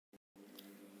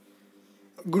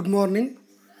Good morning.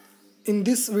 In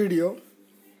this video,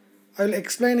 I will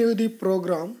explain you the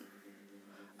program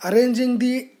arranging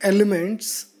the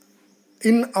elements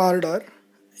in order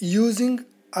using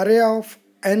array of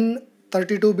n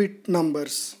 32-bit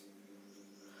numbers.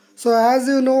 So as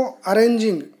you know,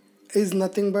 arranging is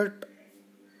nothing but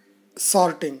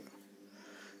sorting.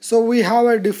 So we have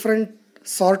a different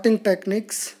sorting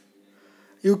techniques.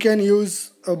 You can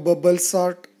use a bubble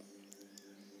sort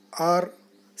or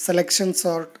selection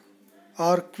sort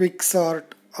or quick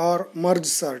sort or merge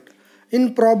sort.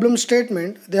 In problem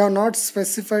statement, they are not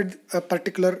specified a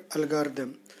particular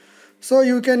algorithm. So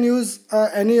you can use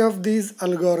any of these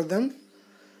algorithm.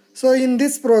 So in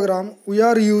this program, we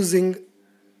are using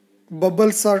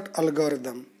bubble sort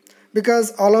algorithm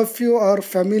because all of you are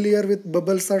familiar with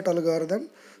bubble sort algorithm.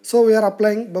 So we are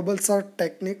applying bubble sort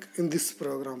technique in this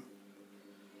program.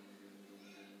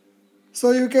 So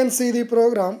you can see the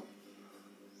program.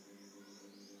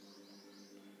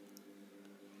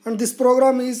 And this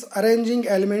program is arranging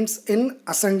elements in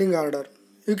ascending order.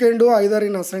 You can do either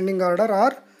in ascending order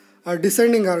or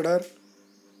descending order.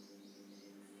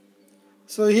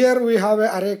 So here we have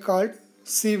an array called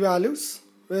C values,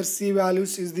 where C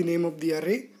values is the name of the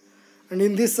array. And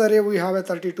in this array we have a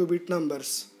 32-bit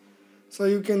numbers. So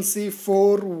you can see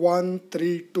 4, 1,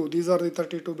 3, 2. These are the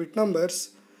 32-bit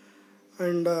numbers.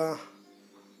 And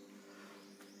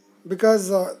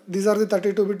because these are the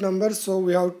 32-bit numbers, so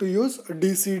we have to use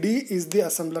DCD is the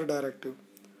assembler directive.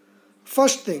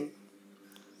 First thing,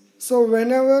 so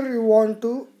whenever you want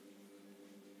to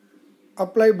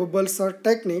apply bubble sort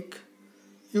technique,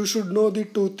 you should know the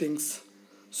two things.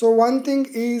 So one thing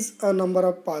is a number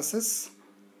of passes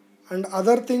and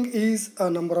other thing is a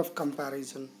number of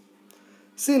comparison.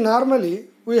 See, normally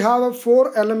we have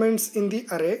 4 elements in the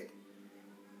array,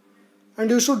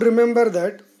 and you should remember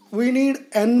that we need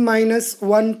n minus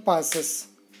 1 passes.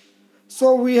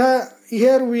 So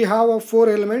here we have 4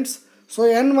 elements. So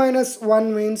n minus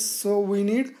 1 means so we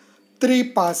need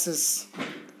 3 passes.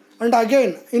 And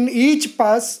again, in each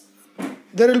pass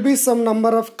there will be some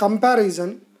number of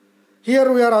comparison. Here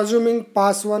we are assuming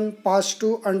pass 1, pass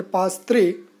 2 and pass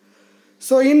 3.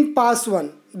 So in pass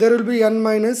 1 there will be n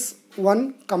minus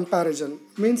 1 comparison,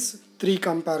 means 3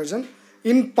 comparison.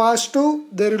 In pass 2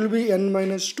 there will be n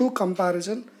minus 2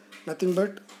 comparison, nothing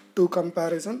but 2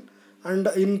 comparison, and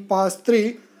in pass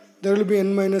 3 there will be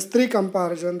n minus 3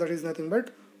 comparison, that is nothing but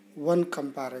 1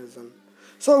 comparison.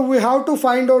 So we have to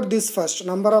find out this first,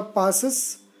 number of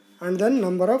passes and then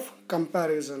number of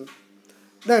comparison.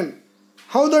 Then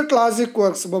how that logic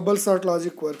works, bubble sort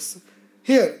logic works.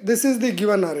 Here this is the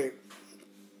given array.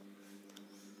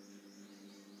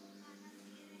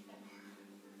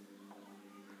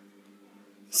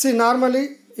 See,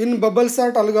 normally in bubble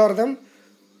sort algorithm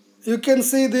you can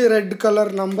see the red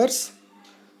color numbers.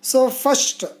 So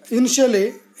first,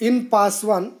 initially in pass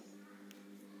 1,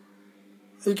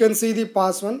 you can see the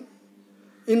pass 1.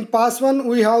 In pass 1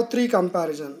 we have 3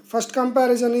 comparison. First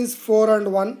comparison is 4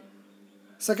 and 1.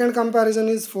 Second comparison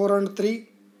is 4 and 3.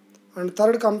 And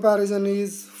third comparison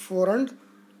is 4 and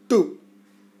 2.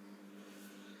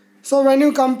 So when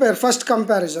you compare first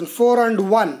comparison 4 and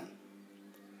 1,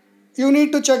 you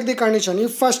need to check the condition.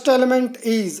 If first element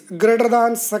is greater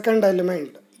than second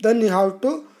element, then you have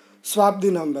to swap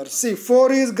the number. See,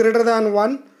 4 is greater than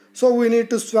 1, so we need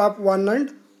to swap 1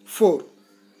 and 4.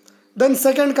 Then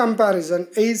second comparison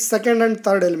is second and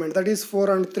third element, that is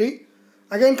 4 and 3.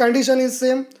 Again condition is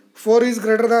same, 4 is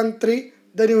greater than 3,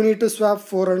 then you need to swap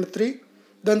 4 and 3.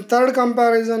 Then third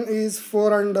comparison is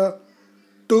 4 and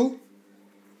 2.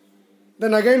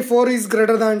 Then again 4 is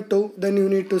greater than 2, then you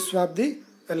need to swap the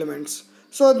elements.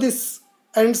 So this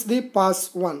ends the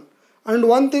pass 1. And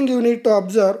one thing you need to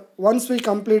observe, once we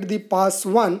complete the pass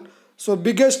 1, so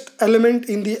biggest element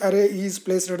in the array is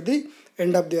placed at the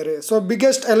end of the array. So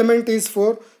biggest element is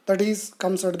 4, that is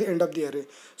comes at the end of the array.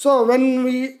 So when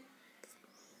we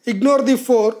ignore the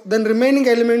 4, then remaining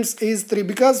elements is 3,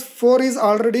 because 4 is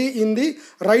already in the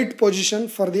right position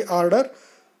for the order,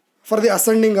 for the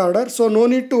ascending order. So no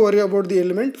need to worry about the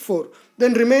element 4.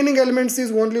 Then remaining elements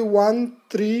is only 1,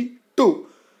 3, 2.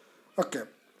 Okay.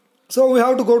 So we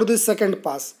have to go to the second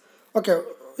pass. Okay.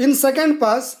 In second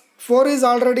pass, 4 is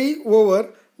already over.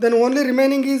 Then only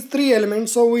remaining is 3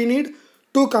 elements. So we need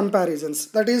 2 comparisons.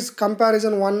 That is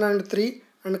comparison 1 and 3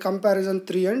 and comparison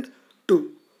 3 and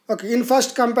 2. Okay. In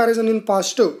first comparison in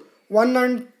pass 2, 1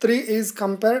 and 3 is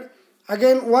compared.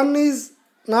 Again 1 is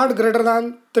not greater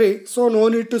than 3. So no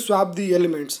need to swap the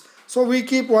elements. So we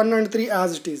keep 1 and 3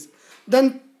 as it is.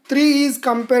 Then 3 is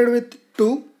compared with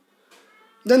 2.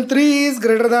 Then 3 is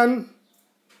greater than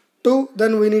 2.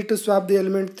 Then we need to swap the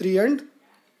element 3 and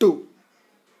 2.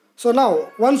 So now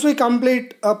once we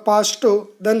complete pass 2,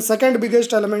 then second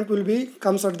biggest element will be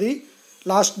comes at the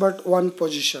last but one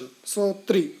position. So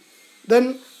 3.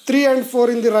 Then 3 and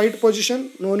 4 in the right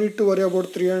position, no need to worry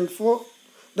about 3 and 4.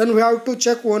 Then we have to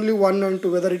check only 1 and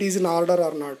 2 whether it is in order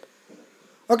or not.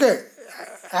 Okay,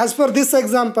 as per this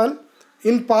example,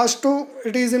 in pass 2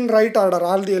 it is in right order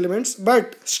all the elements,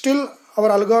 but still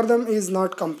our algorithm is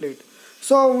not complete.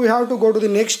 So we have to go to the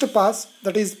next pass,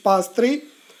 that is pass 3.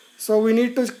 So we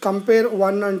need to compare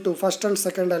 1 and 2, first and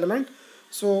second element.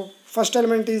 So first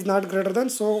element is not greater than,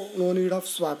 so no need of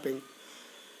swapping.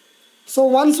 So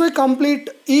once we complete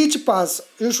each pass,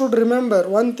 you should remember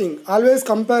one thing, always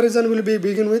comparison will be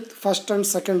begin with first and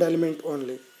second element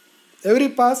only. Every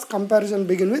pass comparison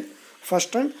begin with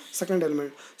first and second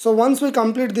element. So once we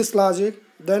complete this logic,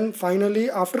 then finally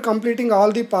after completing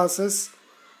all the passes,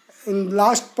 in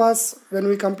last pass when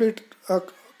we complete a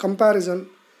comparison,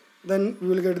 then we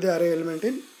will get the array element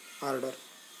in order.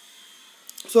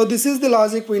 So this is the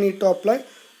logic we need to apply.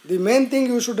 The main thing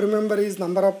you should remember is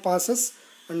number of passes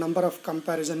and number of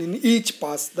comparison in each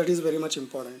pass. That is very much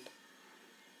important.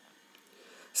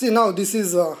 See, now this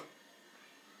is a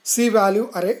C value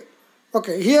array.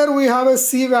 Okay, here we have a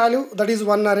C value, that is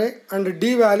one array, and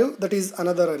D value, that is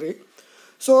another array.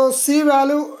 So C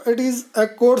value, it is a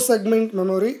code segment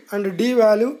memory, and D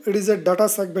value, it is a data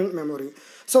segment memory.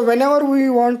 So whenever we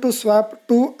want to swap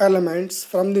two elements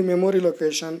from the memory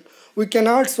location, we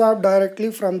cannot swap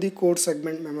directly from the code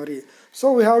segment memory.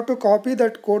 So we have to copy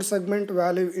that code segment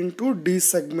value into D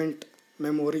segment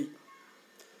memory.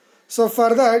 So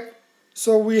for that,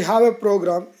 so we have a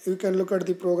program. You can look at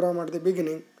the program at the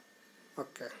beginning.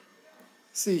 Okay,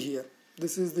 see here,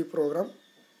 this is the program,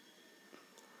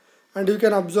 and you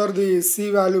can observe the C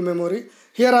value memory.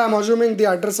 Here I am assuming the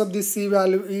address of the C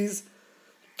value is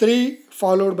 3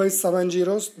 followed by 7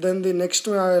 zeros, then the next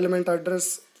element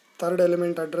address, third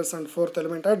element address, and fourth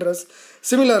element address.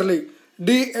 Similarly,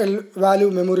 D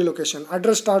value memory location,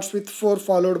 address starts with 4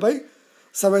 followed by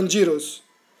 7 zeros.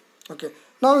 Okay,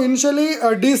 now initially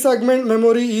D segment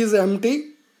memory is empty.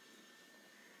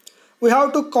 We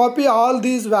have to copy all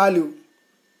these value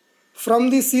from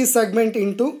the C segment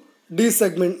into D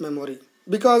segment memory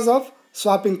because of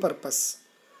swapping purpose.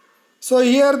 So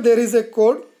here there is a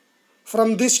code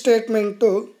from this statement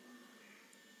to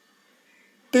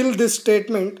till this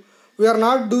statement. We are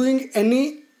not doing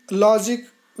any logic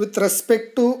with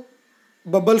respect to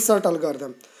bubble sort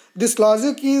algorithm. This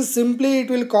logic is simply it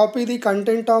will copy the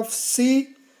content of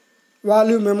C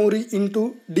value memory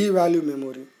into D value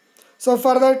memory. So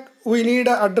for that we need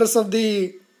an address of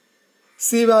the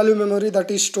C value memory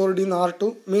that is stored in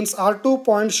R2, means R2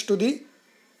 points to the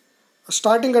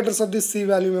starting address of the C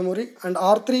value memory, and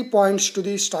R3 points to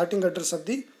the starting address of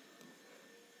the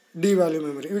D value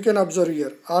memory. We can observe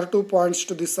here R2 points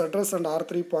to this address and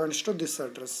R3 points to this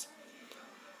address.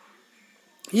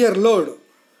 Here load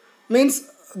means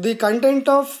the content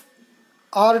of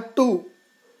R2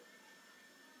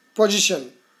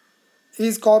 position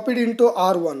is copied into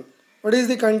R1. What is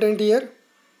the content here?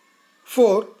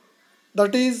 4,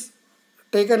 that is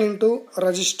taken into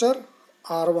register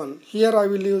R1. Here I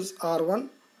will use R1.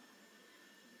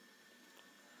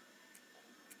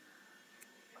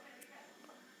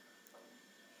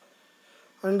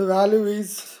 And value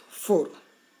is 4.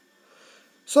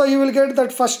 So you will get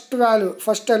that first value,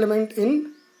 first element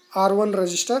in R1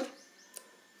 register,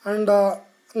 and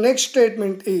next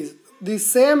statement is the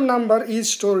same number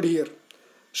is stored here.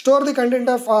 Store the content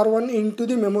of R1 into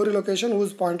the memory location who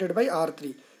is pointed by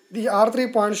R3. The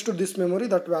R3 points to this memory,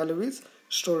 that value is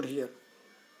stored here.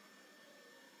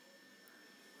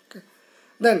 Okay.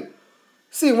 Then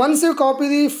see, once you copy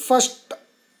the first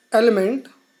element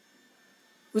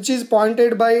which is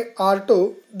pointed by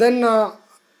R2, then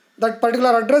that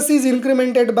particular address is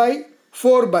incremented by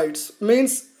 4 bytes,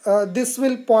 means this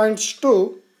will points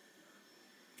to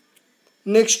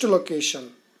next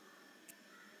location.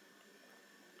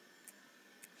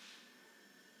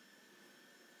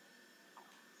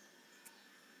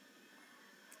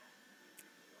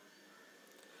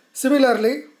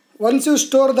 Similarly, once you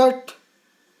store that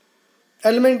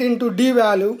element into D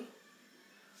value,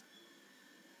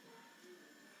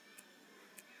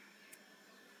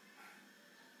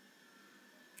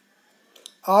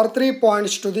 R3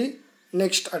 points to the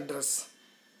next address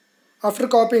after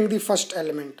copying the first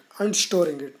element and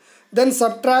storing it. Then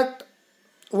subtract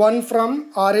 1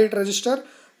 from R8 register,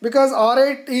 because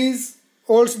R8 is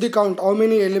holds the count, how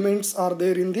many elements are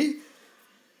there in the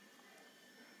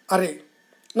array.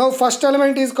 Now first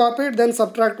element is copied, then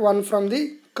subtract 1 from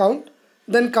the count,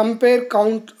 then compare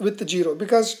count with 0,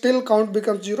 because till count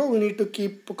becomes 0 we need to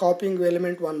keep copying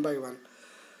element one by one.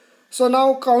 So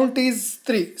now count is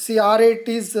 3. See, R8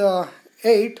 is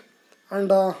 8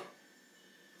 and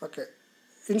okay.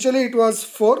 Initially it was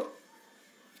 4.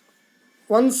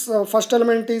 Once first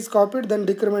element is copied, then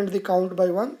decrement the count by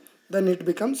 1, then it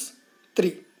becomes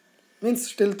 3. Means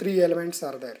still 3 elements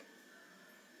are there.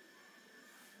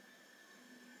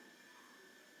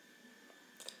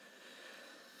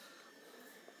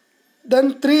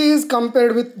 Then 3 is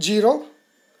compared with 0.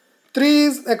 3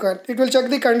 is equal. It will check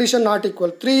the condition not equal.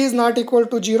 3 is not equal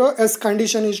to 0. As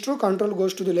condition is true, control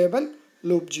goes to the label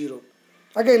loop 0.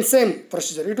 Again, same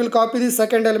procedure. It will copy the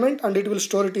second element and it will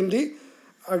store it in the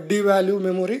D value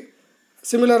memory.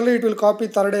 Similarly, it will copy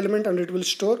third element and it will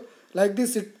store. Like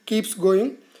this, it keeps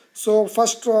going. So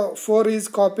first 4 is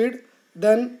copied,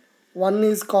 then 1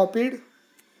 is copied,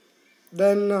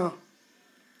 then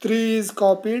 3 is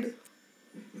copied,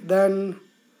 then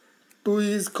 2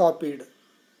 is copied.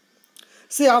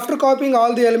 See, after copying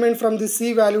all the elements from the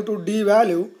C value to D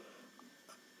value,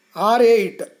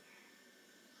 R8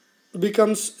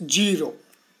 becomes 0.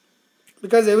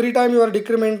 Because every time you are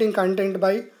decrementing content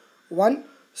by 1.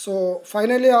 So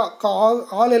finally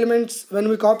all elements, when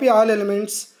we copy all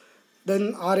elements,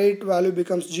 then R8 value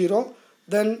becomes 0.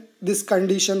 Then this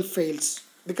condition fails.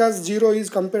 Because 0 is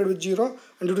compared with 0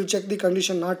 and it will check the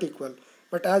condition not equal.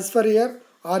 But as for here,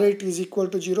 R8 is equal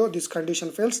to 0, this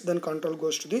condition fails, then control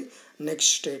goes to the next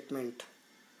statement.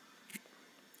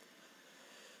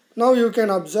 Now you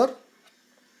can observe,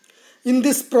 in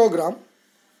this program,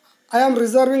 I am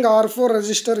reserving R4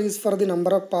 register is for the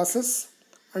number of passes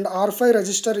and R5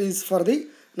 register is for the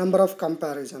number of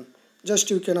comparison. Just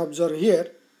you can observe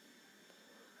here,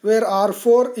 where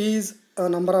R4 is a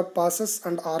number of passes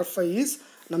and R5 is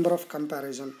number of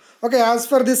comparison. Okay, as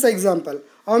for this example,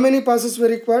 how many passes were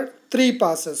required? 3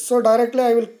 passes. So directly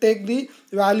I will take the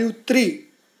value 3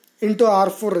 into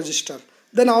R4 register.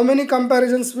 Then how many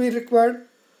comparisons we required?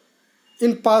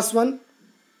 In pass 1,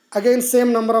 again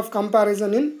same number of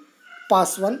comparison in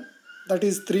pass 1, that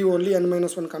is 3 only,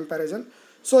 n-1 comparison.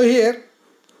 So here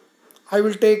I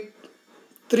will take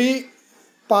 3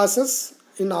 passes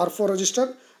in R4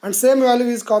 register and same value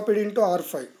is copied into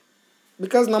R5.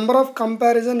 Because number of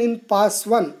comparison in pass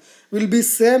 1 will be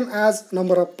same as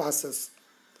number of passes.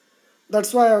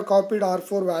 That's why I have copied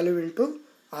R4 value into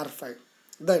R5.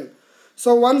 Then,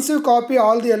 so once you copy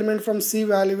all the element from C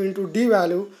value into D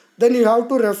value, then you have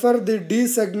to refer the D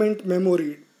segment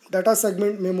memory, data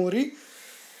segment memory,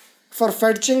 for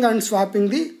fetching and swapping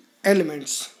the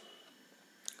elements.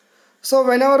 So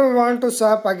whenever we want to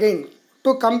swap again,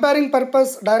 to comparing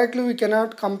purpose, directly we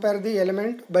cannot compare the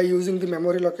element by using the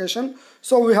memory location.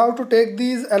 So we have to take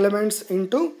these elements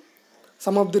into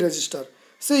some of the register.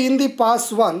 See, in the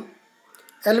pass 1,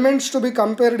 elements to be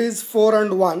compared is 4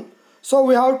 and 1. So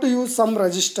we have to use some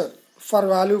register for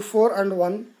value 4 and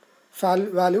 1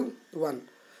 value 1.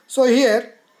 So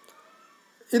here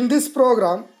in this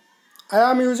program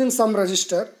I am using some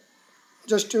register.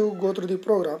 Just to go through the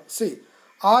program. See,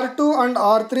 R2 and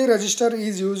R3 register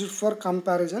is used for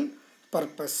comparison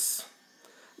purpose.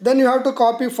 Then you have to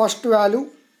copy first value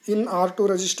in R2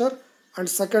 register and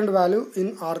second value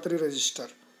in R3 register.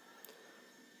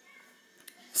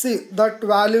 See, that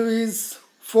value is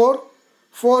 4.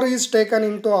 4 is taken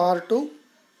into R2.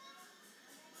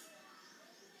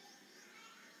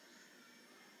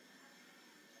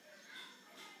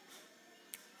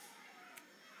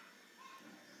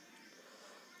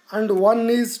 And 1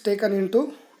 is taken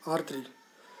into R3.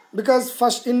 Because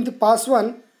first in the pass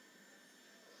 1,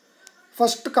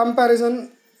 first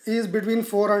comparison is between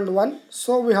 4 and 1.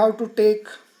 So we have to take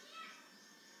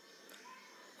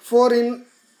 4 in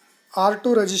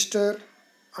R2 register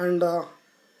and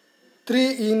 3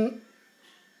 in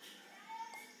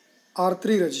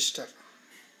R3 register.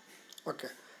 Okay.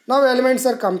 Now elements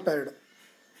are compared.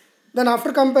 Then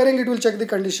after comparing, it will check the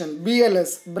condition.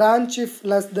 BLS, branch if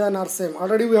less than or same.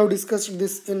 Already we have discussed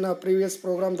this in a previous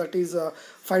program, that is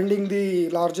finding the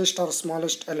largest or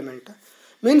smallest element.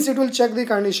 Means it will check the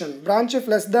condition. Branch if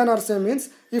less than or same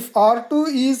means if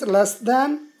R2 is less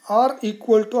than or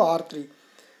equal to R3.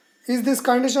 Is this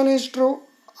condition is true?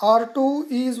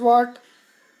 R2 is what?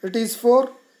 It is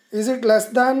 4. Is it less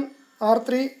than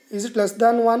R3? Is it less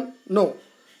than 1? No.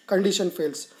 Condition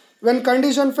fails. When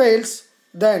condition fails,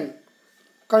 then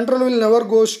control will never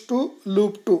goes to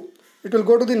loop 2. It will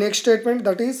go to the next statement,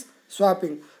 that is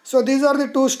swapping. So these are the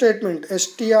two statements,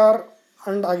 str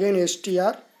and again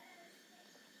str.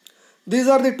 These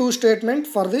are the two statements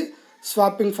for the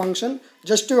swapping function.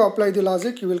 Just to apply the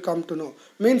logic, you will come to know.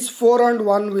 Means 4 and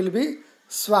 1 will be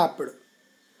swapped.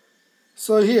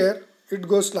 So here it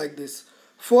goes like this.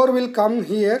 4 will come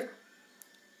here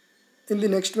in the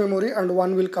next memory and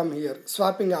 1 will come here.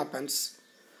 Swapping happens.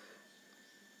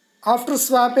 After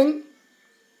swapping,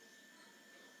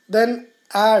 then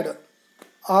add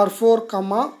R4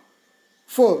 comma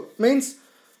 4 means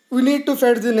we need to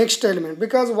fetch the next element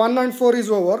because 1 and 4 is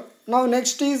over. Now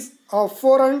next is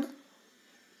 4 and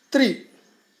 3.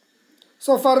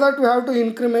 So for that we have to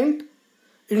increment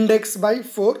index by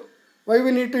 4. Why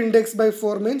we need to index by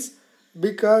 4 means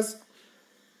because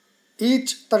each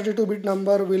 32-bit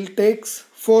number will takes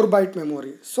 4 byte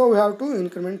memory. So we have to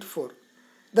increment 4.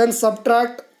 Then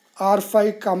subtract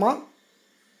R5 comma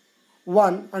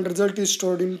 1 and result is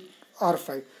stored in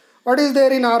R5. What is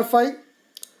there in R5?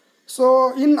 So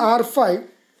in R5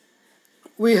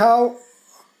 we have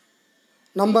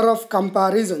number of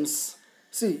comparisons.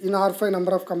 See, in R5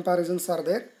 number of comparisons are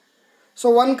there. So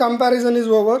one comparison is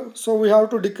over, so we have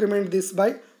to decrement this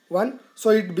by 1,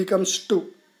 so it becomes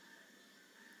 2.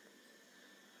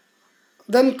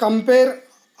 Then compare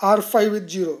R5 with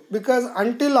 0 because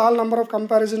until all number of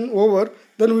comparison over,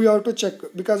 then we have to check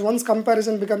because once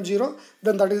comparison becomes 0,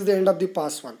 then that is the end of the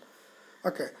pass 1.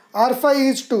 Okay,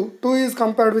 R5 is 2, 2 is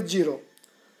compared with 0.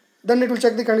 Then it will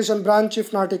check the condition branch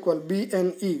if not equal, B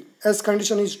and E. As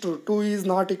condition is true, 2 is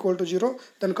not equal to 0,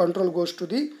 then control goes to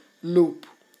the loop.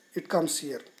 It comes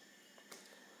here.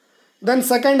 Then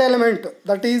second element,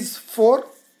 that is 4,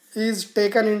 is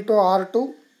taken into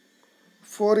R2.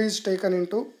 4 is taken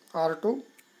into R2.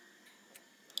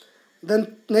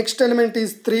 Then next element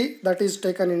is 3, that is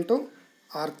taken into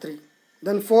R3.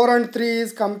 Then 4 and 3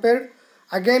 is compared.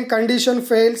 Again condition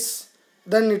fails,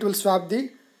 then it will swap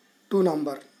the 2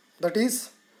 number. That is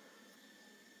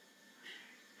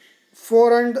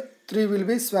 4 and 3 will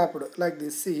be swapped like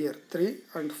this. See here, 3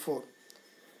 and 4.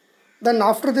 Then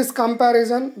after this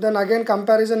comparison, then again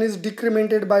comparison is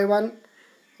decremented by 1.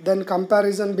 Then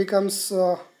comparison becomes,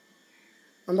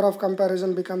 number of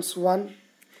comparison becomes 1.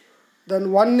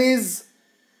 Then 1 is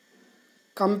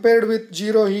compared with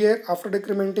 0 here after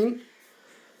decrementing.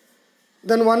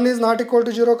 Then 1 is not equal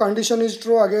to 0, condition is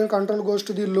true, again control goes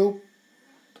to the loop.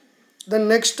 Then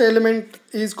next element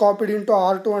is copied into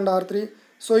R2 and R3.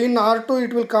 So in R2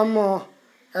 it will come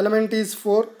element is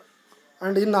 4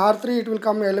 and in R3 it will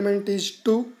come element is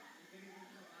 2.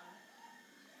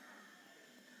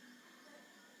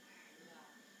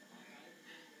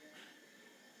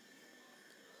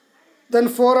 Then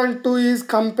 4 and 2 is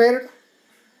compared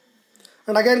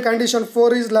and again condition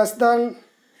 4 is less than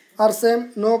or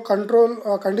same, no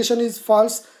control, condition is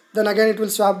false, then again it will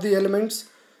swap the elements.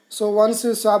 So once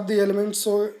you swap the elements,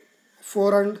 so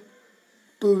 4 and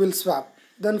 2 will swap,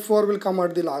 then 4 will come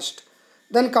at the last.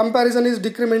 Then comparison is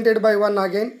decremented by 1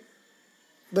 again,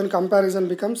 then comparison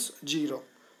becomes 0.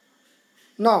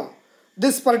 Now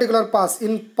this particular pass,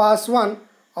 in pass 1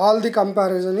 all the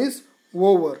comparison is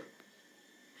over.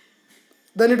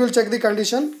 Then it will check the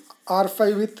condition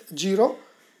R5 with 0.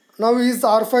 Now is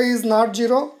R5 is not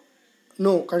 0?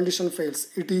 No, condition fails,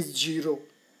 it is 0.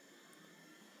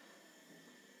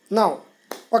 Now,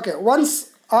 okay,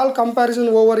 once all comparison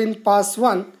over in pass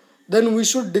 1, then we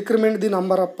should decrement the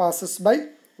number of passes by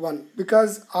 1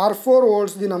 because R4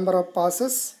 holds the number of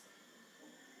passes.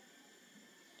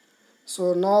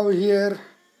 So now here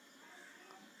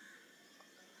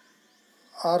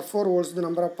R4 holds the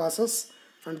number of passes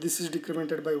and this is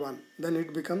decremented by 1. Then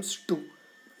it becomes 2.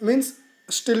 Means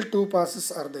still 2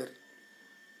 passes are there.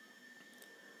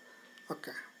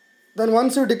 Okay. Then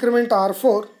once you decrement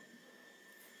R4,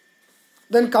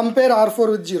 then compare R4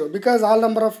 with 0 because all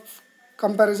number of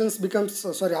comparisons becomes,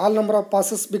 all number of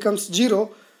passes becomes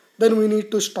 0, then we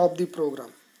need to stop the program.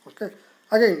 Okay.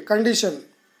 Again condition,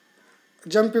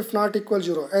 jump if not equal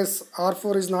 0, as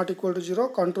R4 is not equal to 0,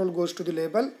 control goes to the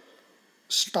label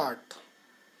start.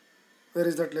 Where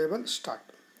is that label? Start.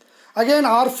 Again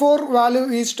R4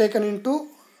 value is taken into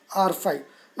R5.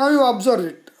 Now you observe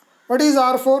it. What is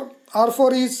R4?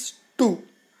 R4 is 2.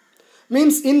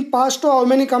 Means in pass 2 how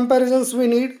many comparisons we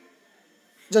need?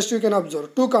 Just you can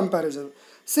observe 2 comparisons.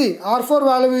 See, R4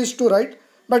 value is 2, right?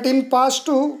 But in pass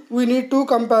 2 we need 2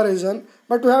 comparison,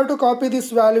 but we have to copy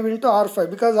this value into R5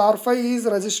 because R5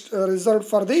 is reserved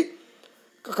for the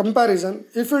comparison.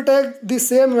 If you take the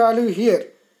same value here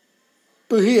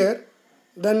to here,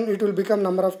 then it will become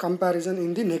number of comparison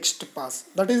in the next pass.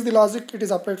 That is the logic, it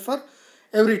is applied for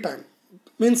every time,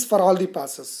 means for all the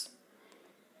passes.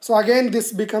 So again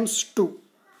this becomes 2.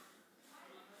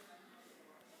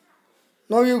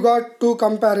 Now you got 2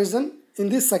 comparison in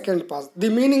the second pass. The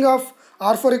meaning of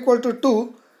R4 equal to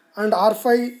 2 and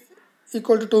R5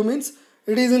 equal to 2 means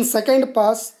it is in second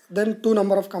pass, then 2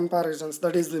 number of comparisons.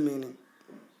 That is the meaning.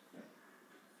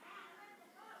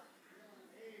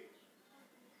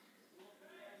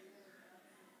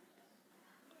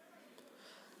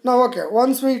 Now okay,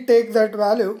 once we take that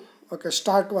value, okay,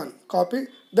 start 1, copy,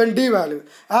 then D value.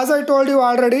 As I told you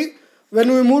already, when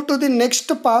we move to the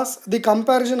next pass, the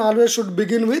comparison always should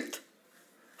begin with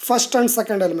first and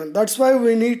second element. That's why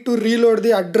we need to reload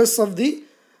the address of the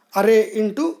array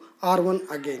into R1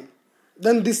 again.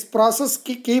 Then this process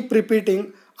keep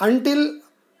repeating until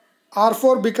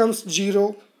R4 becomes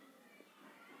 0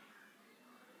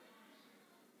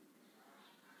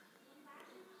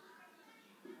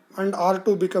 and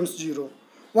R2 becomes 0.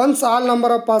 Once all number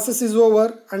of passes is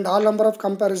over and all number of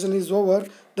comparison is over,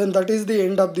 then that is the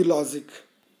end of the logic.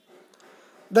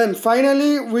 Then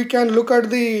finally we can look at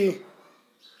the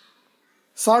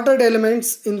sorted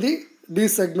elements in the D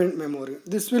segment memory.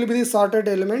 This will be the sorted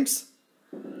elements.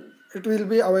 It will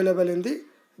be available in the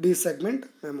D segment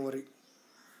memory.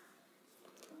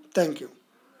 Thank you.